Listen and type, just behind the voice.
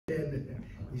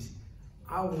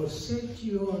I will set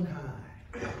you on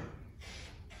high.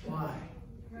 Why?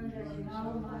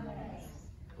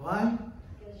 Why?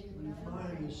 Why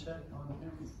are you set on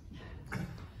him?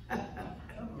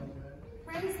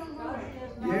 Praise the Lord.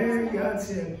 Yeah, God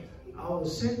said, I will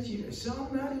set you, Psalm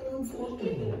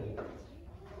 91:14.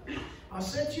 I'll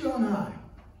set you on high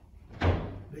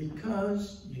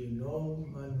because you know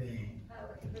my name.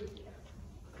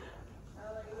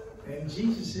 And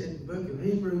Jesus said in the book of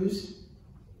Hebrews,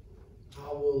 I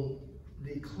will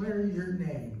declare your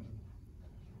name.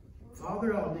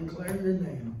 Father, I'll declare your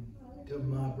name to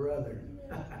my brother.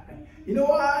 You know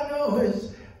why I know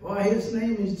why his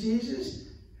name is Jesus?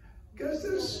 Because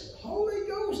this Holy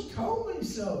Ghost told me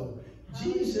so.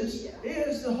 Jesus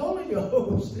is the Holy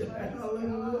Ghost.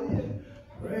 Hallelujah.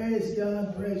 Praise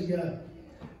God, praise God.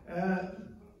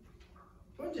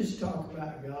 We'll just talk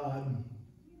about God.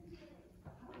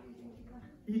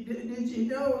 Did you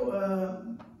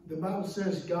know the Bible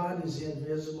says God is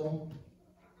invisible?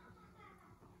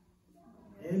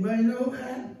 Anybody know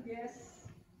that? Yes.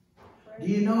 Do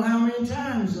you know how many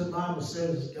times the Bible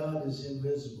says God is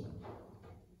invisible?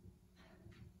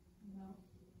 No.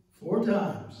 4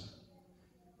 times.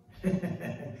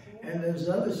 And there's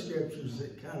other scriptures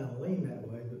that kind of lean that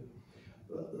way.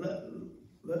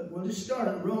 But we'll just start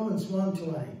at Romans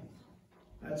 1:20.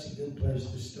 That's a good place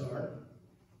to start.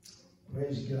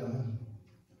 Praise God.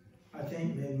 I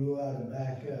think maybe we ought to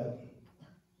back up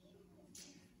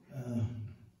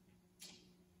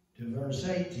to verse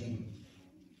 18.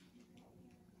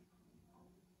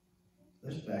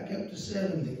 Let's back up to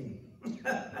 17.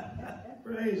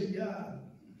 Praise God.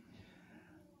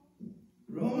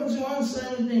 Romans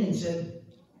 1:17 said,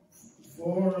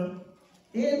 for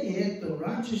in it the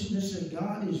righteousness of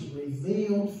God is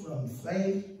revealed from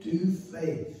faith to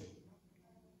faith.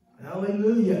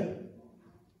 Hallelujah.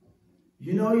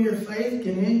 You know your faith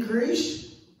can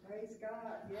increase? Praise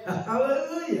God. Yes.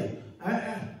 Hallelujah.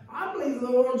 I believe the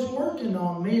Lord's working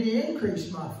on me to increase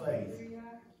my faith.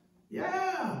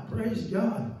 Yeah, praise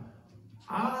God.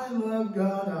 I love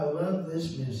God. I love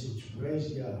this message.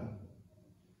 Praise God.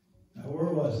 Now,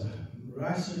 where was it? The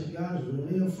righteousness of God is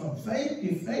revealed from faith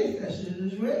to faith, as it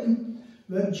is written,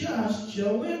 the just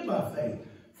shall live by faith.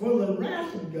 For the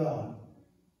wrath of God,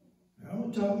 now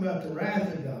we're talking about the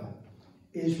wrath of God,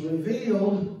 is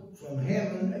revealed from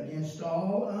heaven against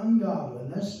all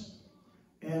ungodliness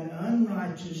and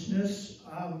unrighteousness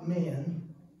of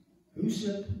men who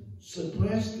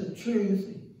suppress the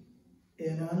truth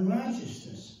in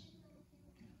unrighteousness.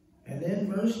 And then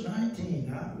verse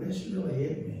 19, this really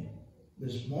hit me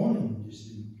this morning.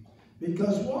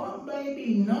 Because what may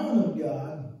be known of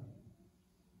God,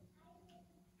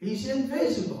 he's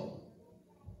invisible.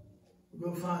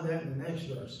 We'll find that in the next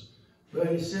verse. But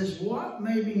it says, what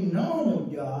may be known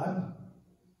of God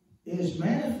is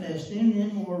manifest in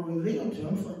him or revealed to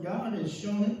him, for God has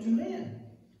shown it to men.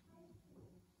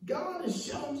 God has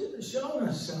shown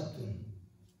us something.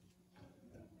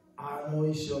 I know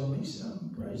he showed me something,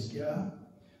 praise God.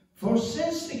 For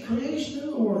since the creation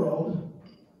of the world,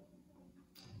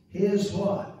 his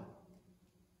what?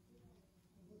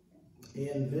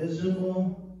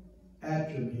 Invisible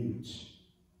attributes.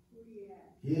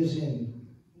 His in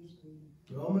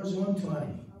Romans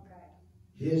 1:20.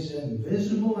 His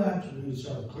invisible attributes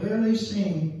are clearly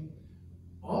seen.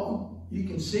 Oh, you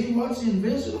can see what's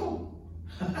invisible?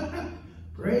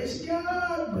 Praise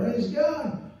God, praise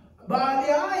God. By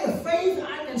the eye of faith,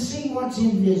 I can see what's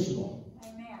invisible.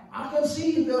 Amen. I can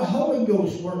see the Holy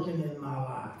Ghost working in my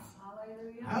life.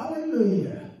 Hallelujah.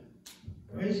 Hallelujah.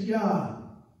 Praise God.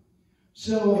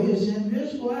 So his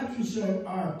invisible attributes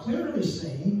are clearly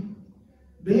seen,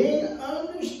 being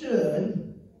understood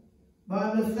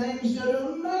by the things that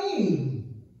are made,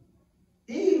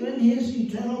 even his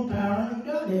eternal power and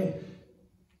Godhead,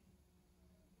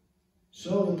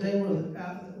 so that they were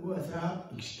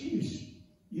without excuse.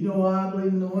 You know why I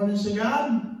believe in the oneness of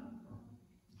God?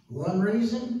 One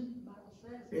reason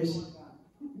is,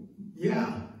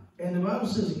 yeah, and the Bible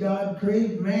says God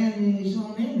created man in his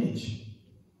own image.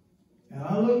 And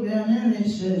I look down there and it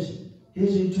says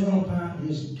his eternal power,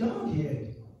 his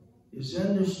Godhead, is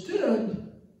understood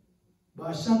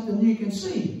by something you can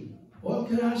see. What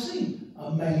could I see?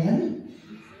 A man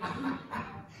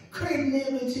created in the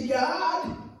image of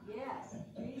God. Yes.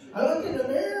 I look in the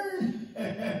mirror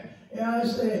and I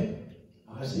say,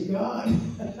 I see God.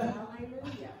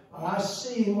 Hallelujah. I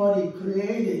see what he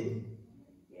created.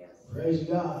 Yes. Praise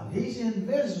God. He's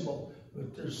invisible,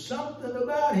 but there's something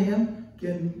about him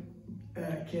can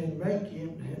make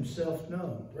himself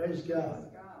known. Praise God.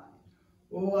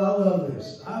 Oh, I love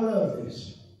this. I love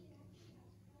this.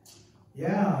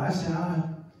 Yeah, that's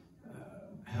how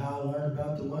how I learned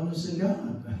about the oneness of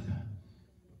God.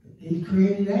 He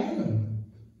created Adam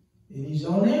in his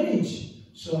own image.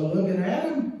 So I look at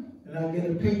Adam and I get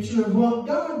a picture of what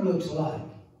God looks like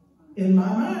in my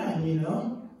mind, you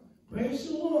know. Praise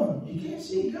the Lord. You can't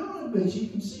see God, but you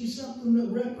can see something that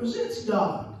represents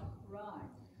God. Right.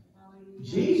 Hallelujah.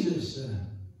 Jesus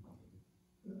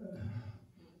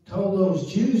told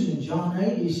those Jews in John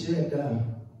 8, he said,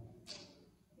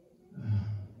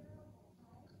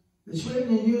 it's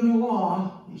written in your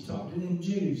law, he's talking to them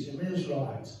Jews, them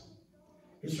Israelites.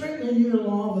 It's written in your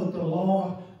law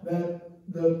that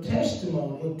the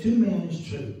testimony of two men is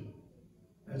true.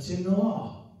 That's in the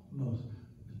law.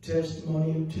 The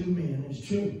testimony of two men is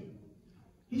true.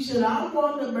 He said, I'm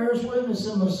one that bears witness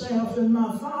of myself, and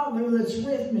my Father that's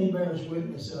with me bears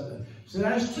witness of it. So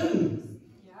that's two.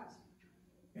 Yes.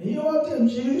 And you know what them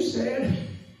Jews said?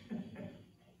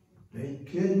 They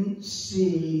couldn't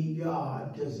see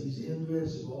God because he's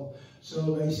invisible.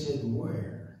 So they said,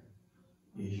 where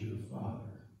is your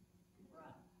Father?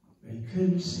 They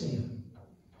couldn't see him.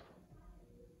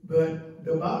 But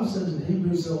the Bible says in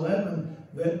Hebrews 11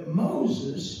 that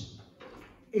Moses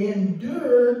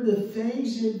endured the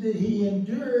things that he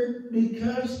endured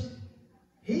because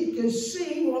he could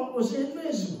see what was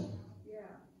invisible. Yeah.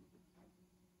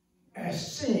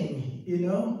 As seeing, you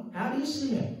know, how do you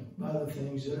see it? By the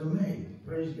things that are made.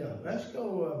 Praise God. Let's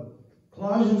go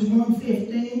Colossians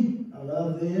 1:15. I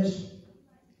love this.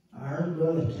 I heard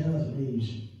Brother Kenneth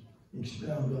Reeves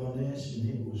expound on this, and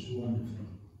it was wonderful.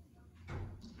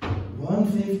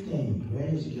 1:15.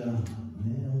 Praise God.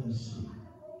 Man, let's see.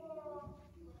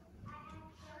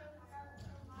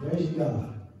 Praise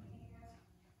God.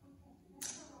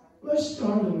 Let's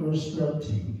start at verse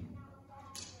 13.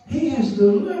 He has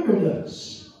delivered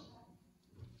us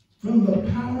from the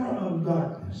power of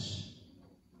darkness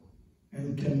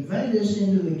and conveyed us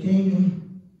into the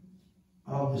kingdom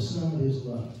of the Son of his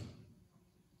love.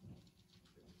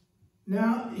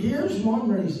 Now, here's one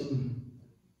reason,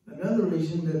 another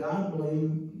reason that I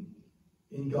believe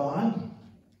in God,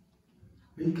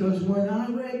 because when I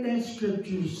read that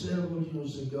scripture several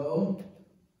years ago,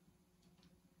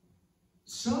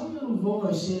 some little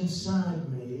voice inside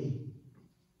me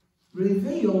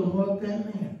revealed what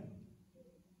that meant.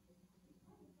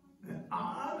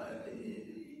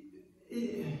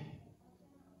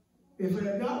 If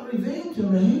it got revealed to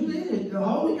me, who did it? The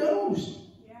Holy Ghost.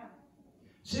 Yeah.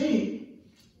 See,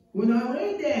 when I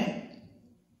read that,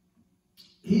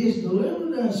 he has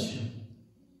delivered us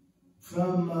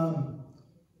from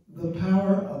the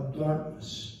power of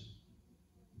darkness.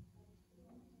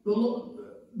 The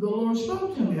Lord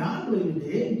spoke to me. I believe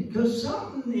it did, because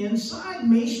something inside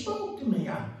me spoke to me.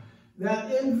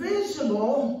 That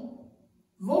invisible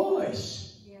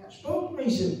voice spoke to me.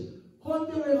 He said,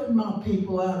 what delivered my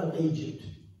people out of Egypt?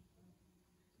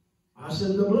 I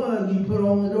said, the blood you put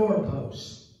on the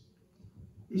doorposts.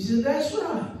 He said, that's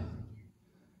right.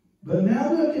 But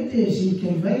now look at this. He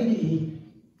conveyed,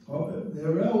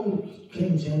 the old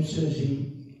King James says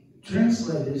he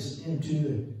translated us into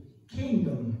the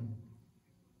kingdom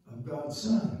of God's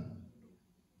Son.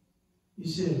 He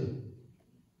said,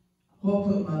 what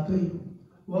put my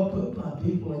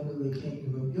people into the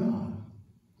kingdom of God?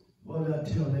 What did I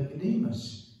tell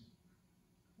Nicodemus?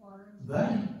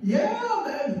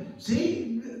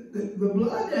 See, the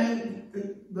blood had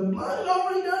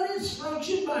already done its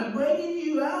function by bringing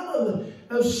you out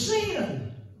of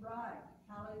sin. Right.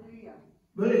 Hallelujah.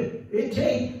 But it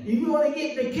takes, if you want to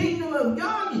get the kingdom of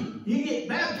God, you get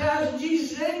baptized in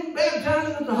Jesus' name,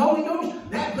 baptized with the Holy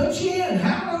Ghost. That puts you in.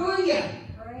 Hallelujah.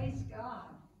 Praise God.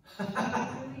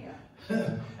 Hallelujah.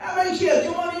 That makes you a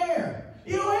joint heir.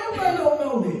 You know, everybody don't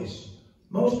know this.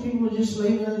 Most people are just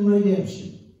living in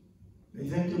redemption. They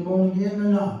think they're born again or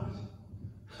not.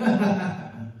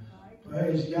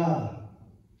 Praise God.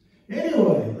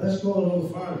 Anyway, let's go a little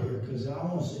farther here, because I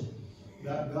want to see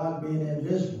about God being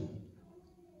invisible.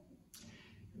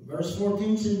 Verse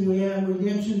 14 says we have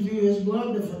redemption through his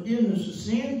blood, the forgiveness of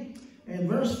sin. And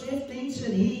verse 15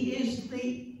 said he is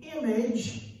the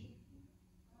image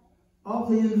of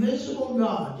the invisible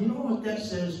God. You know what that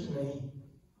says to me?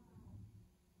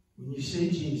 When you see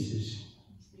Jesus,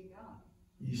 See God.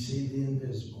 you see the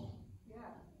invisible. Yeah.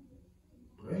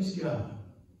 Praise God.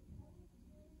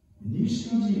 When you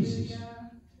see Jesus,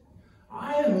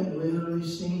 I haven't literally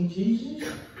seen Jesus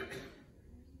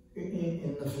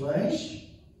in the flesh,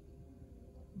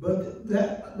 but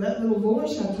that little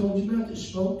voice I told you about that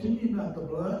spoke to me about the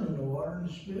blood and the water and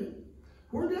the Spirit,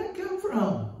 where'd that come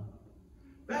from?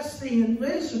 That's the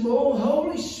invisible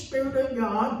Holy Spirit of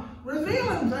God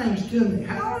revealing things to me.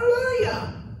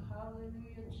 Hallelujah.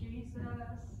 Hallelujah, Jesus.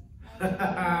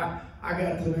 I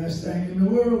got the best thing in the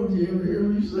world. Did you ever hear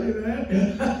me say that?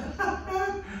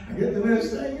 I got the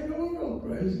best thing in the world.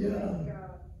 Praise God.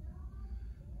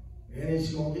 And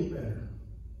it's going to get better.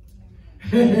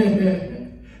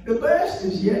 The best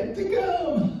is yet to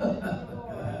come.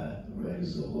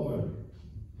 Praise the Lord.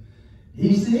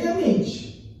 He's the image.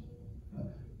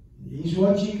 He's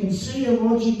what you can see and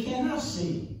what you cannot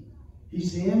see.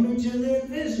 He's the image of the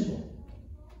invisible.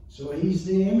 So he's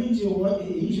the image of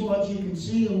he's what you can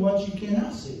see and what you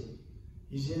cannot see.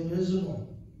 He's invisible.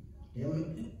 The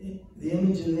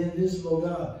image of the invisible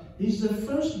God. He's the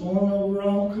firstborn over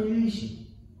all creation.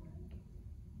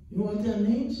 You know what that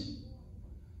means?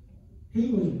 He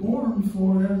was born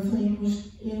before anything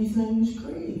was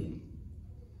created.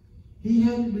 He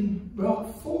had to be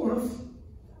brought forth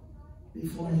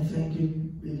before anything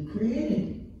could be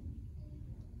created.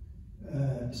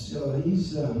 So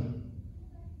he's the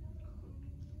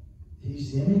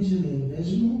image of the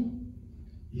invisible.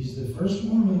 He's the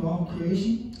firstborn of all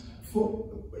creation.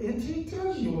 And he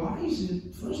tells you why he's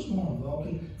the firstborn of all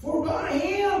creation. For by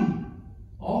him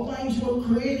all things were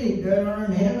created that are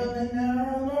in heaven and that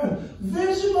are on earth,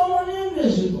 visible and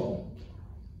invisible.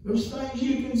 There's things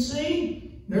you can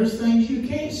see. There's things you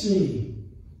can't see.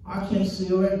 I can't see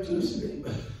electricity,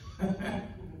 but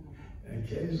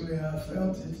occasionally I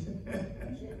felt it.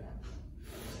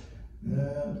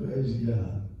 Praise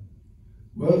God.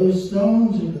 Whether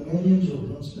stones or dominions or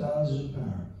principalities or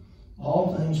power,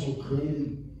 all things were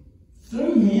created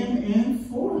through him and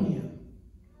for him.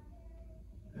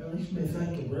 That makes me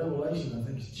think of Revelation, I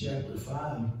think it's chapter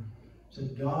 5. It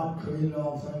said God created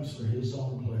all things for his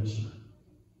own pleasure.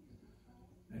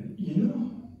 And you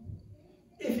know,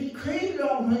 if he created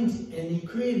all things and he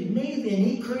created me, then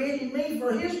he created me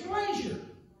for his pleasure.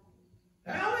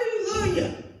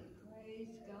 Hallelujah. Praise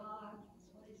God.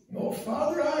 Oh,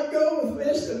 Father, I go with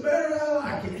this, the better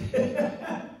I like it.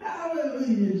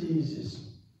 Hallelujah, Jesus.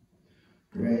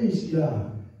 Praise God.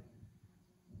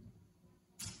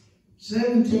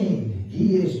 17.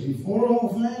 He is before all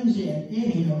things, and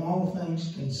in him all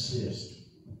things consist.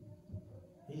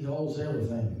 He holds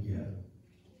everything together.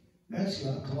 That's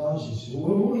like Colossians.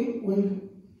 We've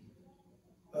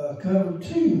covered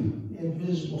 2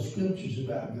 invisible scriptures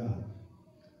about God.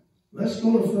 Let's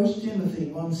go to 1 Timothy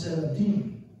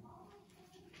 1:17.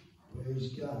 Praise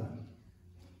God.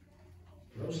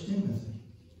 1 Timothy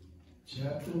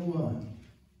chapter 1.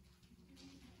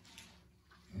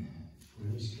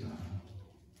 Praise God.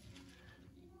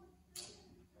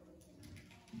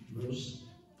 Verse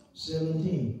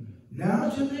 17. Now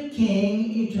to the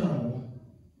King eternal,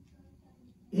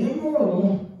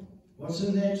 immortal, what's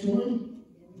the next word?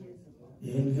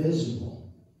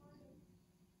 Invisible.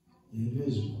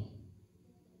 Invisible.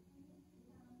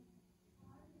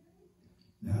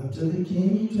 Now to the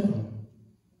King eternal,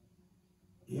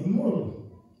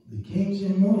 immortal. The King's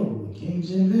immortal. The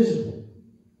King's invisible.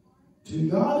 To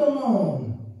God alone.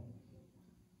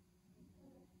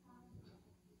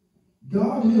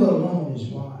 God who alone is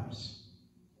wise.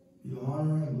 The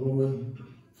honor and glory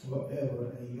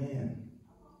forever. Amen.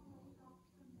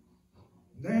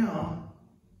 Now,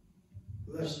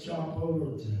 let's jump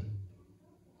over to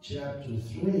chapter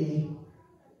 3,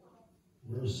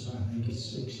 verse, I think it's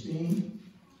 16.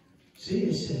 See,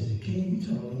 it says, the King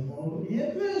eternal, immortal,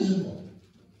 invisible.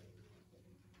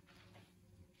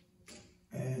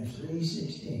 And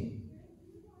 3:16.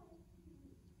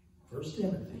 1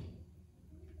 Timothy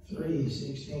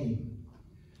 3:16.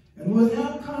 And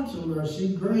without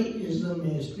controversy, great is the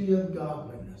mystery of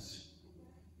godliness.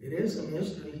 It is a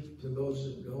mystery to those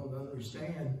that don't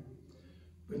understand.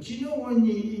 But you know, when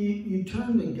you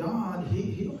turn to God,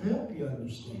 He'll help you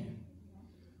understand.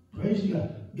 Praise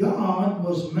God. God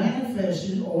was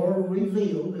manifested or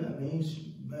revealed. That means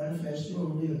manifested or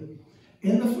revealed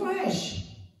in the flesh.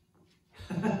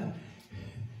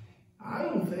 I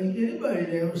don't think anybody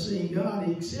had ever seen God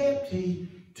except He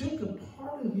took a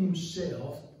part of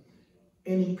Himself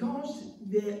and He caused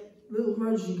that little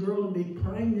virgin girl to be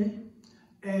pregnant,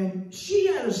 and she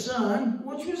had a son,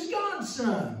 which was God's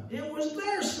son. It was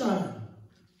their son.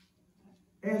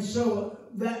 And so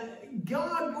that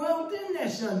God dwelt in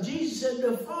that son. Jesus said,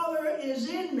 the Father is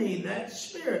in me, that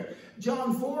Spirit.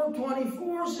 John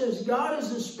 4:24 says, God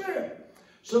is a Spirit.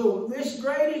 So this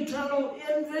great, eternal,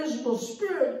 invisible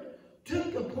Spirit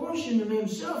took a portion of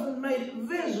Himself and made it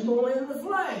visible in the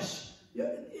flesh.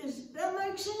 Does that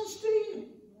make sense to you?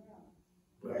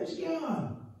 Praise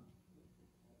God.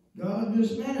 God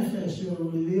was manifested or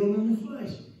revealed in the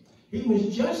flesh. He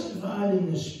was justified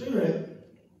in the Spirit.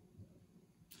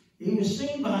 He was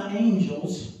seen by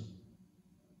angels.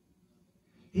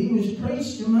 He was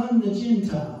preached among the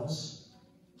Gentiles.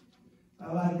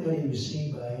 I like that he was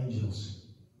seen by angels.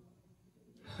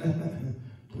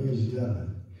 Praise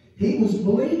God. He was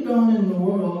believed on in the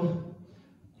world.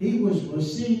 He was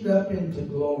received up into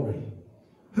glory.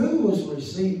 Who was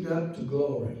received up to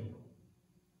glory?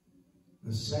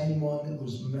 The same one that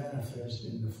was manifest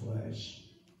in the flesh.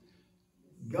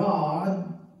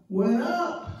 God went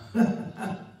up.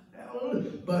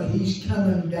 But he's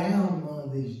coming down one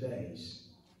of these days.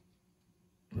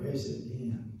 Praise it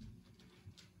again.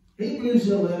 Hebrews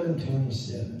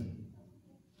 11:27.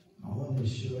 I want to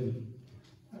show you.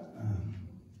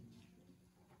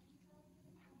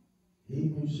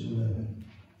 Hebrews 11.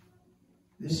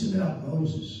 This is about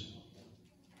Moses.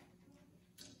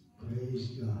 Praise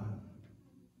God.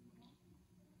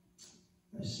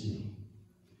 Let's see.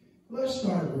 Let's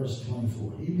start at verse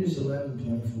 24. Hebrews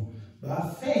 11:24.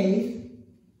 By faith,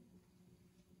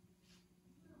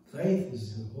 faith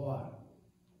is the what?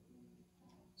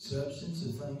 Substance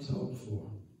of things hoped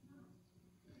for.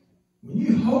 When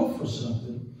you hope for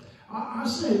something,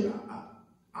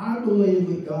 I believe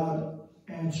that God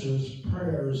answers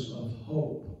prayers of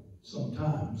hope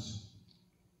sometimes.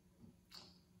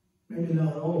 Maybe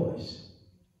not always.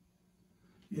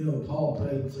 You know, Paul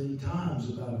prayed 3 times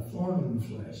about a thorn in the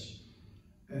flesh.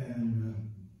 And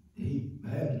he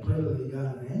had to pray that he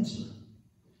got an answer.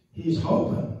 He's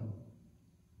hoping.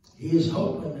 He is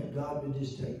hoping that God would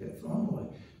just take that thorn away.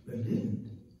 But he didn't.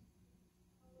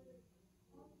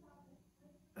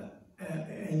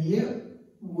 And yet,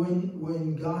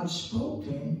 when God spoke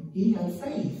to him, he had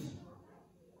faith.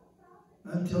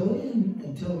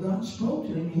 Until God spoke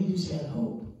to him, he just had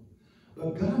hope.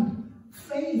 But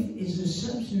faith is a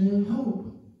substance of hope.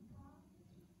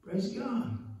 Praise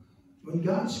God. When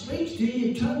God speaks to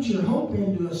you, it turns your hope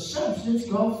into a substance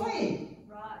called faith.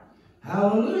 Right.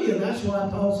 Hallelujah. That's why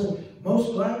Paul said,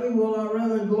 most gladly will I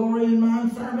rather glory in my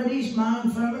infirmities. I'll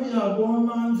glory in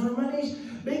my infirmities.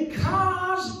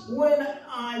 Because when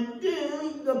I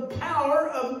do, the power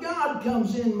of God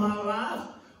comes in my life.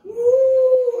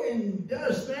 Woo! And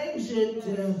does things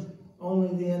that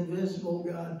only the invisible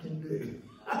God can do.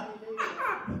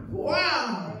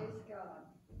 Wow!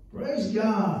 Praise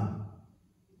God.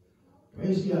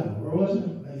 Praise God. Where was it?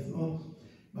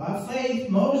 By faith,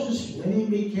 Moses, when he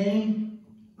became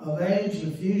of age,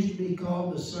 refused to be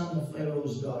called the son of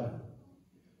Pharaoh's daughter,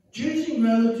 choosing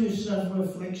rather to suffer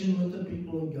affliction with the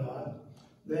people of God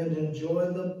than to enjoy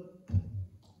the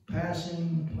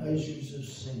passing pleasures of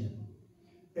sin,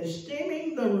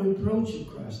 esteeming the reproach of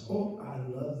Christ. Oh, I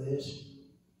love this.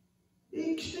 He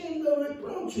esteemed the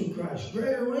reproach of Christ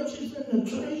greater riches than the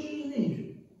treasures in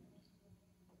Egypt,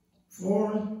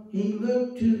 for he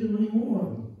looked to the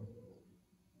reward.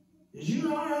 Is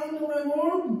your eye on the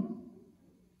reward?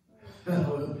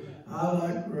 I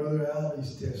like Brother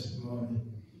Ali's testimony.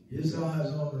 His eye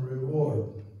is on the reward.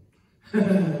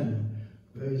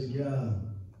 Praise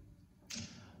God.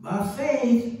 By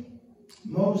faith,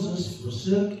 Moses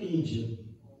forsook Egypt,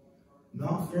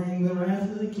 not fearing the wrath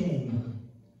of the king,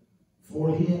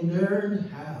 for he endured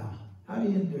how? How do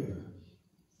you endure?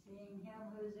 Seeing him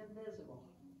who's invisible.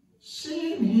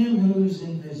 Seeing him who's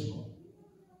invisible.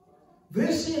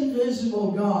 This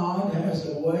invisible God has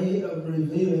a way of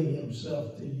revealing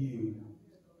himself to you.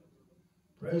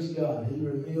 Praise God. He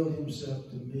revealed himself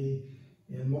to me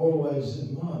in more ways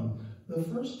than one. The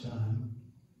first time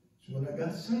is when I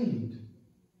got saved.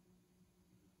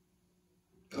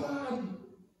 God,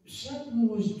 something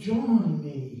was drawing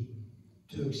me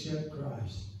to accept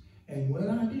Christ. And when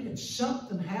I did,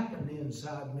 something happened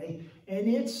inside me, and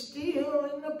it's still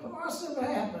in the process of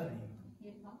happening.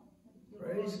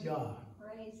 Praise God.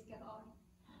 Praise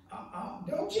God.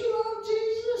 Don't you love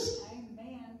Jesus?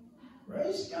 Amen.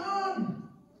 Praise God.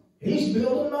 He's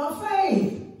building my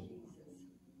faith. Jesus.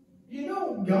 You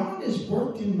know, God has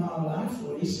worked in my life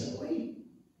recently.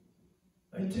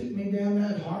 They took me down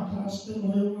that heart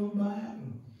hospital here a while back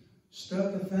and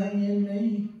stuck a thing in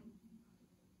me.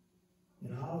 You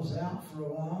know, I was out for a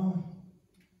while.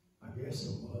 I guess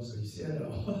it was. They said it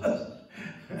was.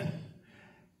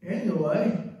 Anyway,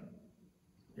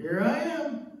 here I am.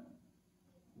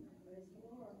 Praise the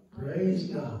Lord. Praise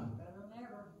God. Better than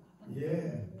ever. Yeah,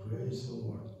 praise the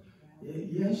Lord.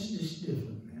 Yeah, it's just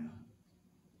different now.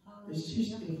 It's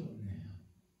just different now.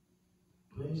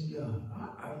 Praise God.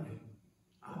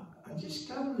 I just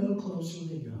got a little closer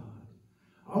to God.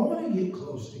 I want to get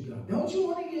close to God. Don't you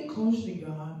want to get close to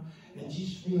God and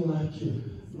just feel like you're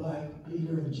like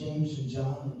Peter and James and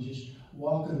John and just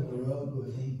walking the road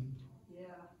with him?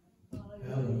 Yeah.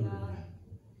 Hallelujah.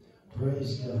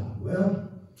 Praise God. Well,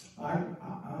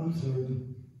 I'm through.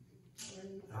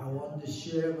 I wanted to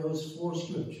share those 4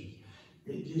 scriptures.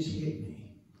 It just hit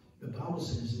me. The Bible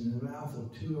says, in the mouth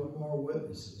of 2 or more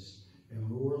witnesses,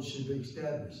 every word should be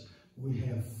established. We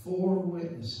have 4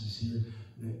 witnesses here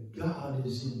that God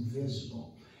is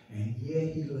invisible, and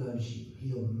yet He loves you.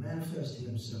 He'll manifest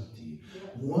Himself to you.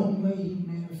 Yes. One way He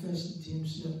manifested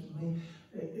Himself to me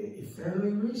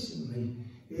fairly recently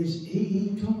is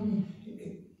He told me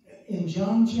in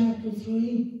John chapter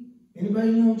 3.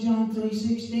 Anybody know John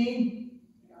 3:16?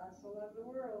 God so loved the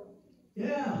world.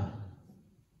 Yeah.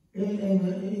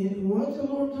 And what the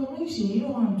Lord told me, see, you know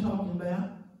what I'm talking about?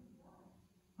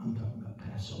 I'm talking about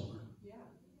Passover. Yeah.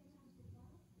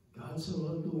 God so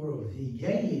loved the world. He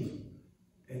gave,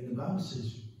 and the Bible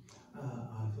says, I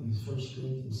think it's 1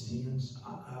 Corinthians 10, I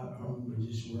remember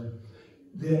this word,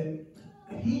 that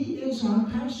He is our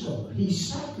Passover. He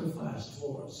sacrificed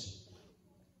for us.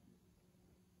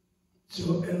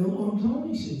 So, and the Lord told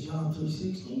me, He said, John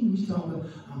 3:16,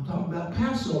 I'm talking about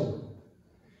Passover.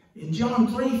 In John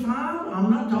 3:5,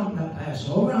 I'm not talking about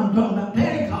Passover, I'm talking about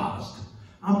Pentecost.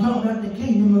 I'm talking about the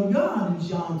kingdom of God in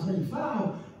John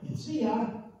 3:5. And see,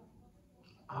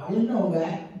 I didn't know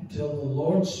that until the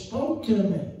Lord spoke to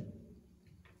me.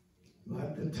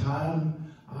 Like the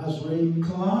time I was reading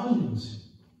Colossians.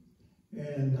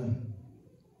 And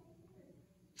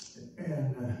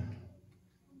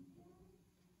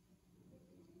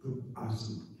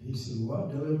he said, what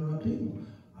deliver my people?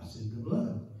 I said, the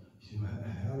blood. He said,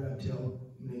 how did I tell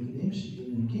Nicodemus to get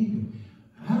in the kingdom?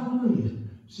 Hallelujah.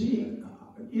 See,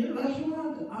 you know, that's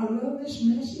why I love this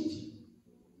message.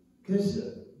 Because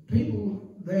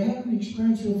people, they have an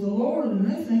experience with the Lord and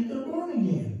they think they're born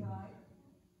again.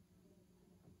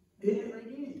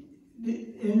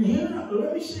 And here,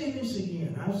 let me say this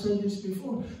again. I've said this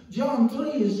before. John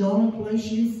 3 is the only place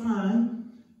you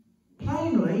find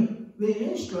plainly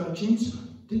the instructions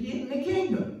to get in the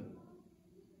kingdom.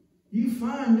 You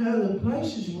find other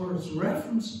places where it's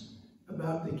referenced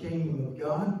about the kingdom of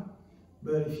God.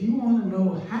 But if you want to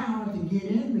know how to get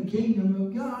in the kingdom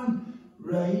of God,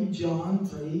 read John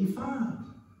 3:5.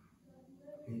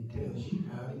 It tells you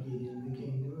how to get in the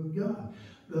kingdom of God.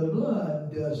 The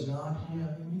blood does not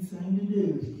have anything to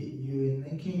do with getting you in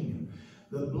the kingdom.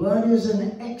 The blood is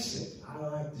an exit. I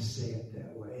like to say it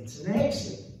that way. It's an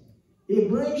exit. It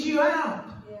brings you out.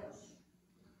 Yes.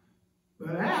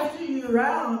 But after you're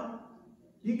out,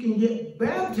 you can get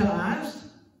baptized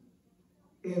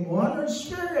in water and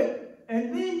spirit,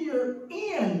 and then you're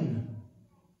in.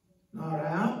 Not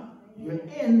out. You're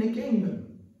in the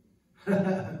kingdom.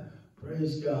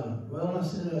 Praise God. Well, I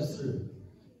said us through.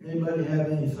 Anybody have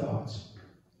any thoughts?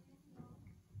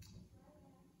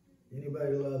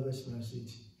 Anybody love this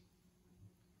message?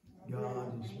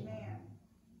 God is one.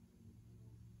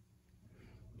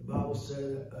 The Bible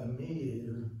said a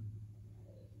mediator,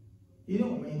 he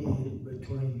don't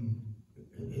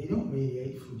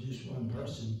mediate for just one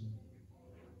person.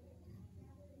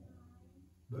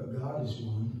 But God is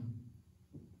one.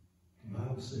 The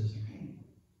Bible says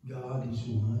God is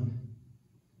one.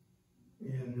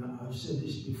 And I've said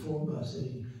this before, but I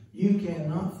said, you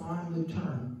cannot find the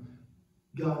term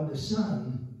God the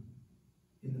Son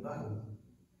in the Bible.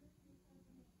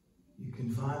 You can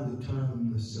find the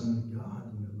term the Son of God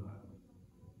in the Bible.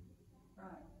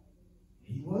 Right.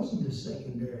 He wasn't a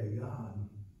secondary God.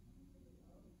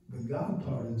 The God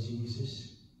part of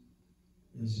Jesus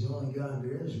is the only God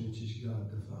there is, which is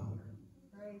God the Father.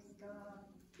 Praise God.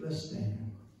 Let's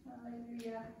stand.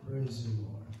 Hallelujah. Praise the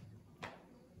Lord.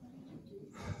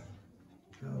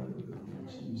 Hallelujah,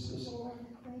 Jesus.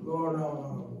 Lord, I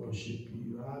want to worship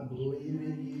you. I believe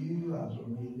in you. I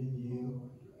believe in you.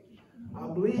 I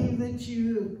believe that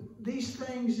these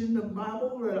things in the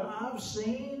Bible that I've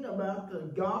seen about the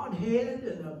Godhead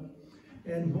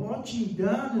and what you've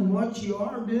done and what you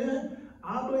are doing,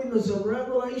 I believe is a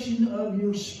revelation of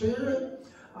your Spirit.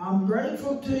 I'm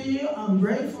grateful to you. I'm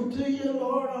grateful to you,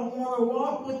 Lord. I want to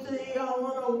walk with thee. I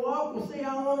want to walk with thee.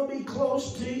 I want to be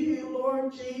close to you,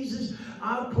 Lord Jesus.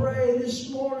 I pray this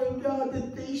morning, God,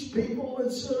 that these people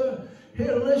that's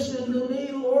here listening to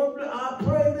me, Lord, I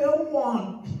pray they'll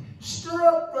want. Stir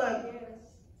up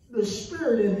the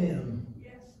Spirit in them.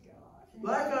 Yes, God.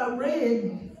 Like I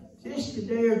read just a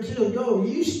day or two ago,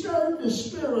 you stirred the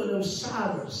spirit of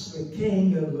Cyrus, the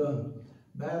king of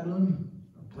Babylon,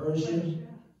 Persia.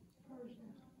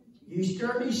 You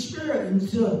stirred his spirit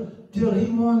until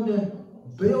he wanted to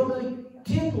build a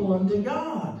temple unto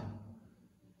God.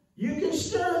 You can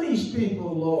stir these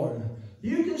people, Lord.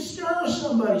 You can stir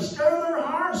somebody, stir their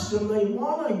hearts so they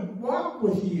want to walk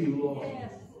with you, Lord.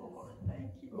 Yes, Lord. Thank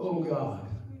you. Oh, God,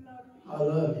 I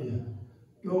love you.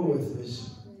 Go with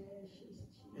us.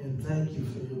 And thank you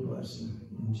for your blessing.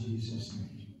 In Jesus'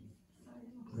 name.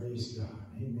 Praise God.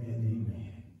 Amen.